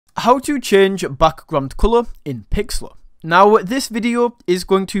how to change background color in Pixlr. Now, this video is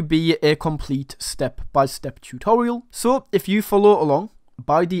going to be a complete step-by-step tutorial, so if you follow along,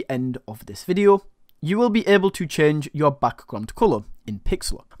 by the end of this video, you will be able to change your background color in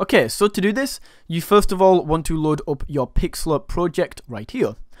Pixlr. Okay, so to do this, you first of all want to load up your Pixlr project right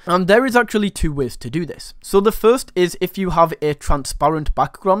here. And there is actually two ways to do this. So the first is if you have a transparent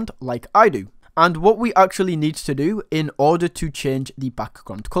background like I do. And what we actually need to do in order to change the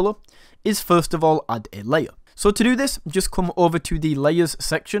background color is first of all add a layer. So to do this, just come over to the layers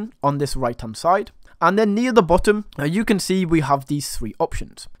section on this right hand side. And then near the bottom, you can see we have these three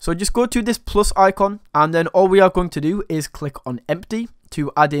options. So just go to this plus icon, and then all we are going to do is click on empty to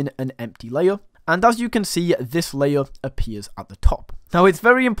add in an empty layer. And as you can see, this layer appears at the top. Now, it's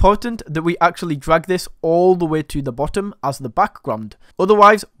very important that we actually drag this all the way to the bottom as the background.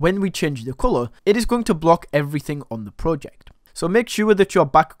 Otherwise, when we change the color, it is going to block everything on the project. So make sure that your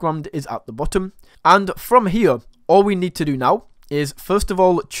background is at the bottom. And from here, all we need to do now is first of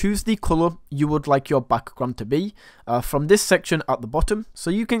all choose the color you would like your background to be from this section at the bottom. So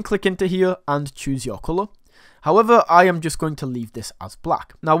you can click into here and choose your color. However, I am just going to leave this as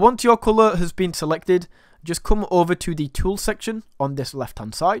black. Now, once your color has been selected, just come over to the tool section on this left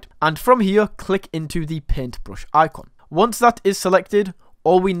hand side, and from here click into the paintbrush icon. Once that is selected,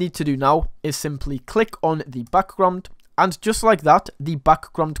 all we need to do now is simply click on the background, and just like that, the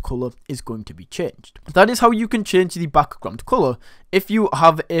background color is going to be changed. That is how you can change the background color if you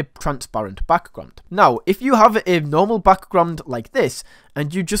have a transparent background. Now, if you have a normal background like this,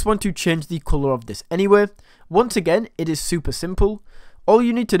 and you just want to change the color of this anyway, once again, it is super simple. All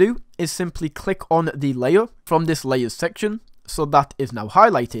you need to do is simply click on the layer from this layers section, so that is now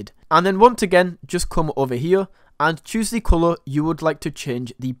highlighted. And then once again, just come over here and choose the color you would like to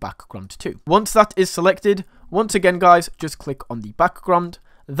change the background to. Once that is selected, once again guys, just click on the background.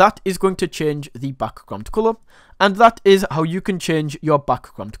 That is going to change the background color, and that is how you can change your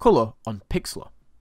background color on Pixlr.